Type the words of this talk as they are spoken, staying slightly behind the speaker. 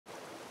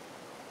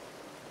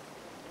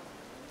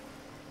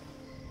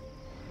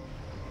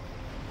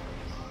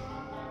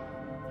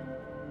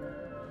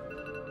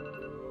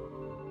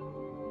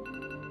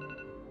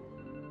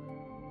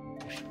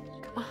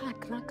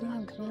Come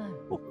on.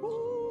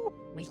 Woo-hoo.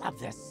 We love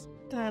this.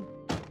 Dad,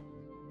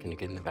 Can you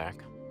get in the back?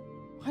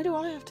 why do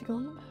I have to go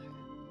in the back?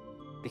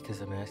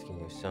 Because I'm asking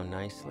you so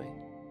nicely.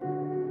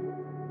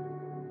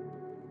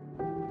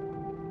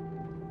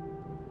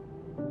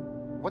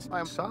 What's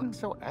my son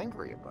so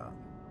angry about?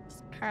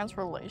 Is parents'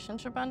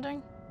 relationship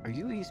ending? Are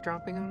you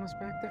eavesdropping on us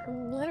back there?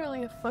 I'm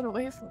literally a foot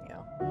away from you.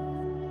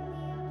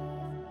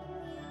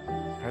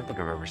 I don't think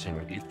I've ever seen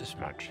you eat this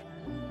much.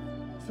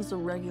 This is a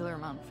regular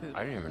amount of food.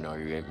 I didn't even know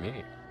you ate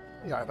meat.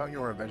 Yeah, I thought you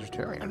were a I've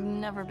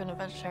vegetarian. never been a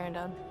vegetarian,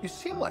 Dad. You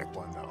seem like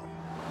one, though.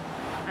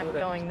 I'm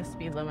going the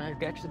speed limit.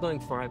 You're actually going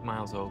 5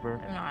 miles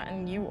over. I'm not,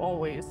 and you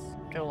always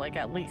go like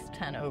at least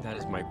 10 over. That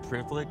is my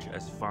privilege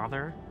as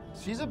father.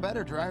 She's a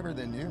better driver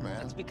than you, man.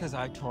 That's because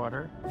I taught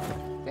her.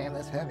 Damn,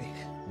 that's heavy.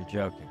 You're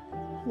joking.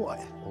 What?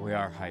 Well, we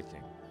are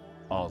hiking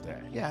all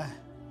day. Yeah,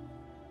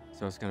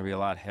 So it's going to be a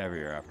lot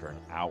heavier after an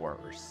hour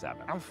or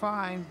 7. I'm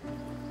fine.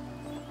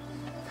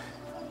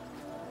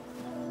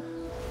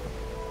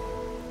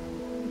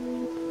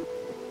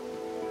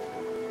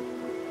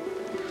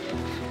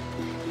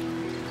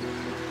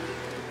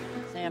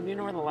 Sam, you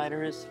know where the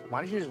lighter is?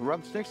 Why don't you just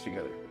rub sticks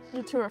together?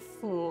 You two are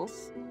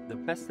fools. The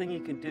best thing you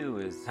can do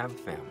is Have a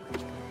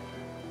family.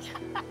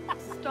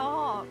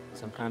 Stop.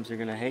 sometimes they're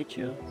gonna hate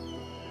you,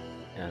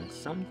 and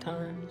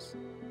sometimes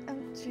Oh,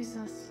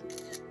 Jesus.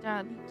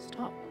 Dad,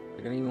 stop.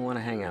 You're going to even want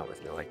to hang out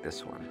with me like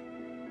this one.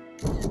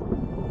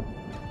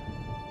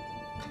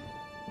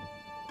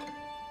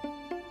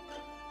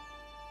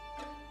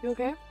 You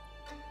okay?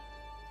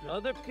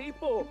 other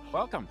people.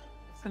 Welcome.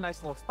 It's a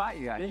nice little spot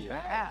you got here.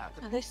 Yeah.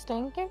 Are they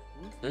staying here?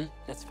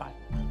 That's fine.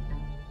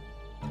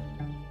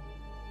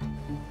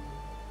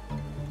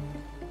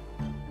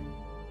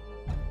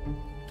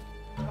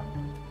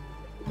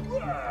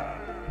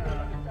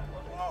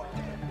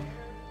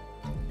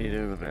 You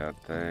do a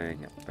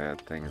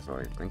bad thing is all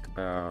you think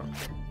about.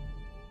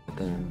 But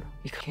then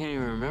you can't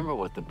even remember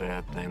what the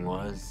bad thing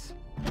was.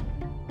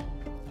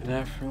 And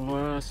after a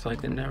while, it's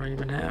like it never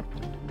even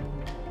happened.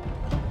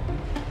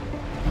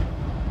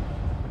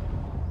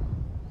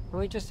 Can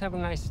we just have a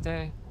nice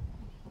day?